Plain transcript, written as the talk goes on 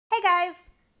Hey guys,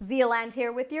 XiaLand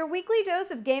here with your weekly dose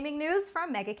of gaming news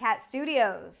from MegaCat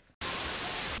Studios.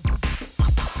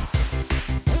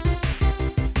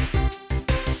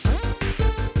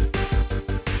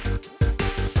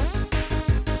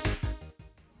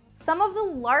 Some of the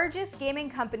largest gaming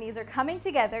companies are coming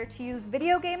together to use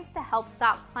video games to help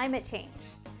stop climate change.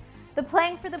 The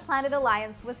Playing for the Planet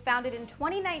Alliance was founded in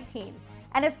 2019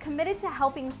 and is committed to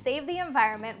helping save the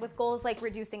environment with goals like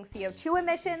reducing CO2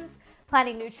 emissions,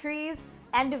 planting new trees,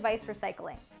 and device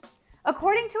recycling.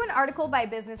 According to an article by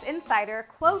Business Insider,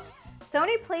 quote,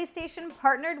 Sony PlayStation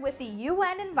partnered with the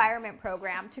UN Environment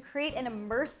Program to create an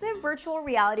immersive virtual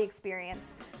reality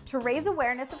experience to raise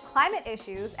awareness of climate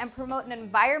issues and promote an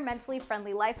environmentally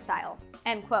friendly lifestyle,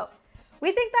 end quote.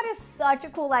 We think that is such a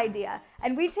cool idea,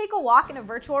 and we'd take a walk in a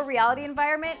virtual reality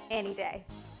environment any day.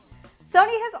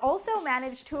 Sony has also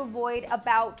managed to avoid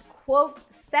about, quote,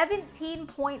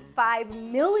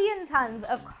 17.5 million tons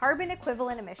of carbon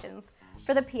equivalent emissions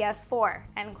for the PS4,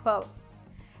 end quote.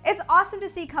 It's awesome to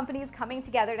see companies coming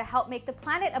together to help make the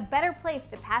planet a better place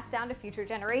to pass down to future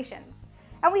generations.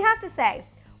 And we have to say,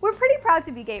 we're pretty proud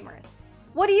to be gamers.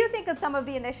 What do you think of some of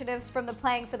the initiatives from the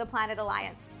Playing for the Planet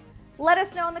Alliance? Let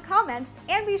us know in the comments,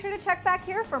 and be sure to check back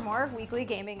here for more weekly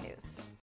gaming news.